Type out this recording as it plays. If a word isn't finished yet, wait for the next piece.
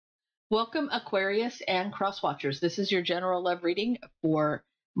Welcome, Aquarius and Cross Watchers. This is your general love reading for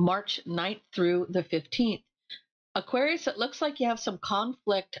March 9th through the 15th. Aquarius, it looks like you have some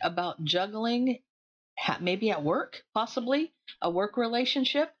conflict about juggling, maybe at work, possibly a work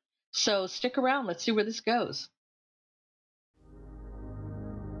relationship. So stick around. Let's see where this goes.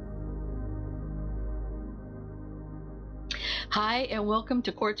 Hi, and welcome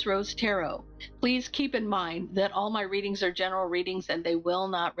to QuartzRoseTarot. Please keep in mind that all my readings are general readings and they will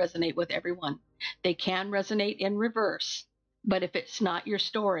not resonate with everyone. They can resonate in reverse, but if it's not your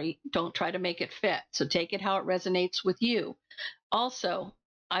story, don't try to make it fit. So take it how it resonates with you. Also,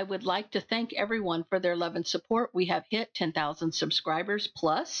 I would like to thank everyone for their love and support. We have hit 10,000 subscribers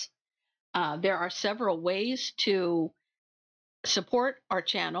plus. There are several ways to support our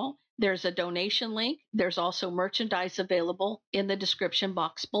channel. There's a donation link. There's also merchandise available in the description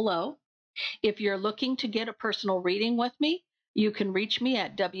box below. If you're looking to get a personal reading with me, you can reach me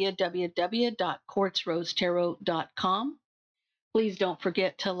at www.QuartzRoseTarot.com. Please don't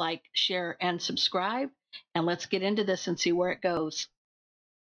forget to like, share, and subscribe. And let's get into this and see where it goes.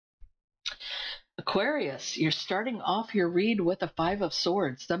 Aquarius, you're starting off your read with a Five of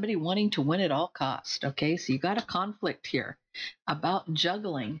Swords, somebody wanting to win at all cost. Okay, so you got a conflict here about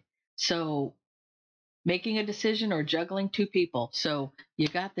juggling. So making a decision or juggling two people. So you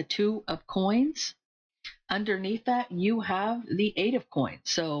got the Two of Coins. Underneath that, you have the Eight of Coins.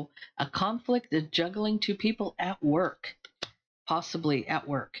 So a conflict is juggling two people at work, possibly at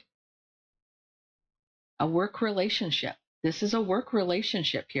work. A work relationship. This is a work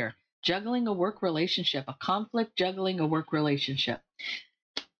relationship here. Juggling a work relationship, a conflict juggling a work relationship.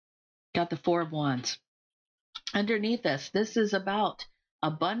 Got the Four of Wands. Underneath this is about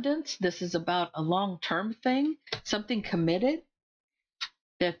abundance. This is about a long-term thing, something committed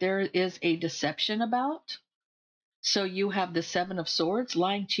that there is a deception about. So you have the Seven of Swords,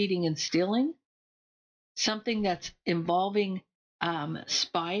 lying, cheating, and stealing. Something that's involving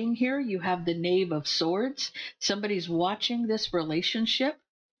spying here. You have the Knave of Swords. Somebody's watching this relationship,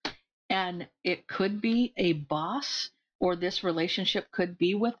 and it could be a boss, or this relationship could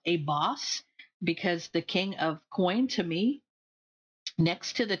be with a boss, because the King of Coin to me,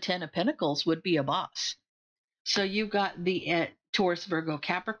 next to the Ten of Pentacles, would be a boss. So you've got the Taurus, Virgo,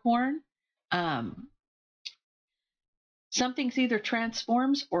 Capricorn. Something's either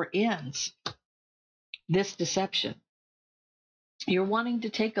transforms or ends this deception. You're wanting to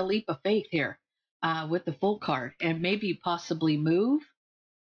take a leap of faith here with the Full card and maybe possibly move.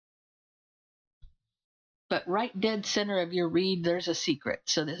 But right dead center of your read, there's a secret.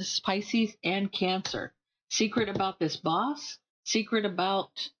 So this is Pisces and Cancer. Secret about this boss. Secret about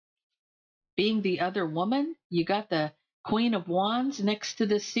being the other woman. You got the Queen of Wands next to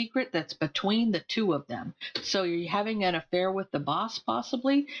this secret that's between the two of them. So you're having an affair with the boss,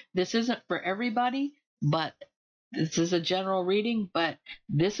 possibly. This isn't for everybody, but this is a general reading. But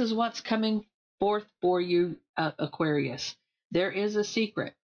this is what's coming forth for you, Aquarius. There is a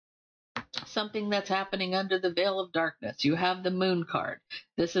secret. Something that's happening under the veil of darkness. You have the Moon card.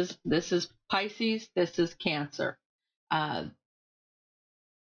 This is Pisces. This is Cancer.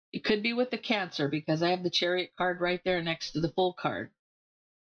 It could be with the Cancer because I have the Chariot card right there next to the Full card.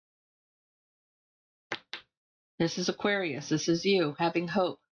 This is Aquarius. This is you having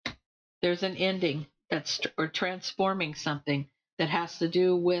hope. There's an ending or transforming something that has to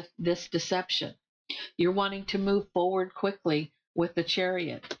do with this deception. You're wanting to move forward quickly with the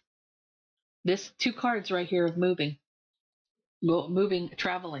Chariot. This two cards right here of moving,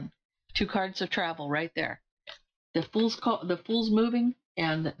 traveling. Two cards of travel right there. The Fool's moving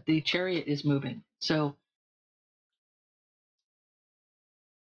and the Chariot is moving. So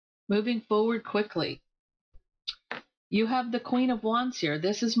moving forward quickly. You have the Queen of Wands here.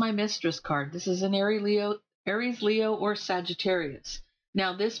 This is my Mistress card. This is an Aries, Leo, or Sagittarius.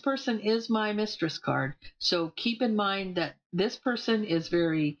 Now, this person is my Mistress card. So keep in mind that this person is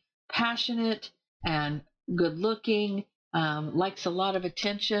very passionate and good looking, likes a lot of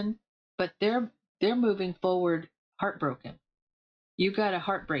attention, but they're moving forward heartbroken. You got a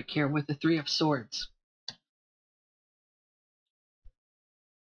heartbreak here with the Three of Swords.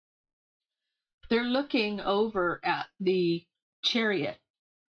 They're looking over at the Chariot,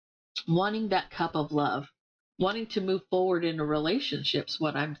 wanting that cup of love, wanting to move forward in a relationship's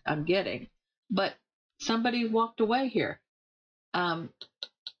what I'm getting. But somebody walked away here. I'm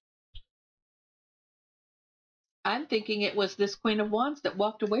thinking it was this Queen of Wands that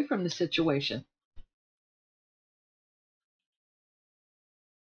walked away from the situation.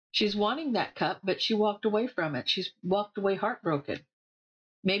 She's wanting that cup, but she walked away from it. She's walked away heartbroken.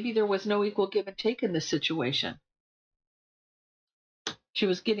 Maybe there was no equal give and take in this situation. She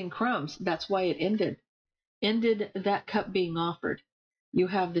was getting crumbs. That's why it ended that cup being offered. You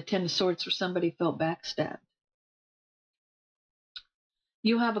have the Ten of Swords where somebody felt backstabbed.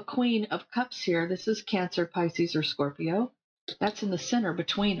 You have a Queen of Cups here. This is Cancer, Pisces, or Scorpio. That's in the center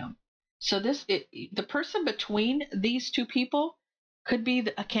between them. So the person between these two people could be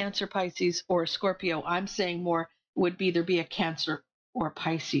a Cancer, Pisces, or a Scorpio. I'm saying more would either be a Cancer or a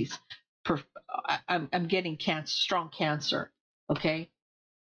Pisces. I'm getting Cancer, strong Cancer. Okay.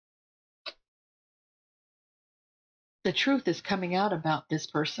 The truth is coming out about this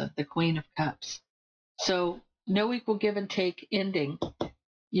person, the Queen of Cups. So no equal give and take ending.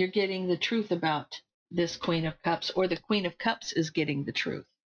 You're getting the truth about this Queen of Cups, or the Queen of Cups is getting the truth.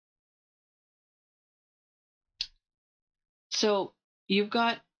 So you've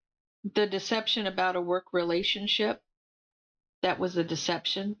got the deception about a work relationship. That was a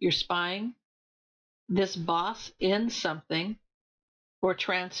deception. You're spying. This boss ends something or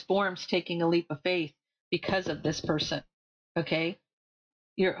transforms, taking a leap of faith because of this person. Okay?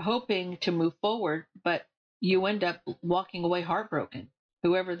 You're hoping to move forward, but you end up walking away heartbroken.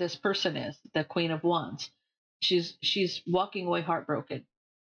 Whoever this person is, the Queen of Wands, she's walking away heartbroken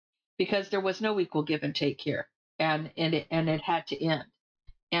because there was no equal give and take here, and it had to end.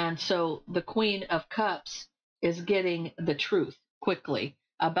 And so the Queen of Cups is getting the truth quickly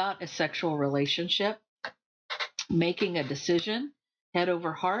about a sexual relationship, making a decision, head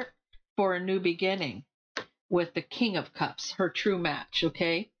over heart, for a new beginning with the King of Cups, her true match.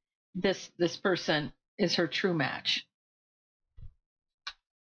 Okay, this person is her true match.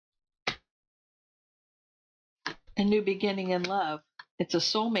 A new beginning in love. It's a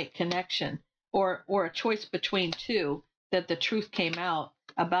soulmate connection, or a choice between two, that the truth came out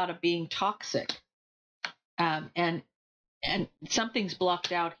about it being toxic. And something's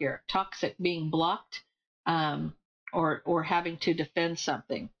blocked out here. Toxic being blocked, or having to defend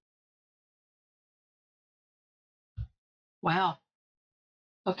something. Wow.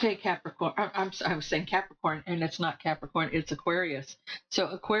 Okay, Capricorn. I was saying Capricorn, and it's not Capricorn. It's Aquarius. So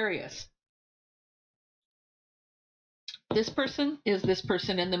Aquarius. This person is this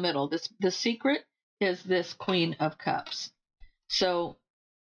person in the middle. The secret is this Queen of Cups. So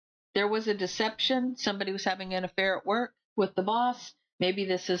there was a deception. Somebody was having an affair at work with the boss. Maybe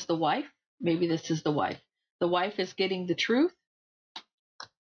this is the wife. Maybe this is the wife. The wife is getting the truth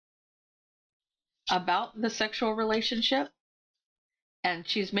about the sexual relationship, and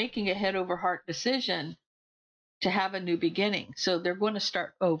she's making a head over heart decision to have a new beginning. So they're going to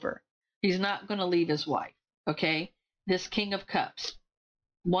start over. He's not going to leave his wife. Okay. This King of Cups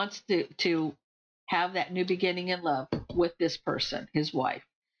wants to have that new beginning in love with this person, his wife.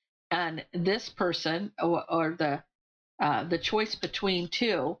 And this person, or the choice between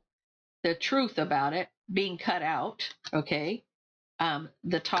two, the truth about it being cut out. Okay.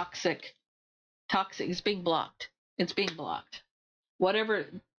 The toxic is being blocked. It's being blocked. Whatever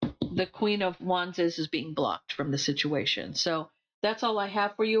the Queen of Wands is being blocked from the situation. So that's all I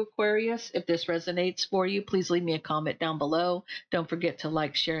have for you, Aquarius. If this resonates for you, please leave me a comment down below. Don't forget to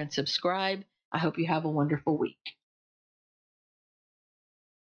like, share, and subscribe. I hope you have a wonderful week.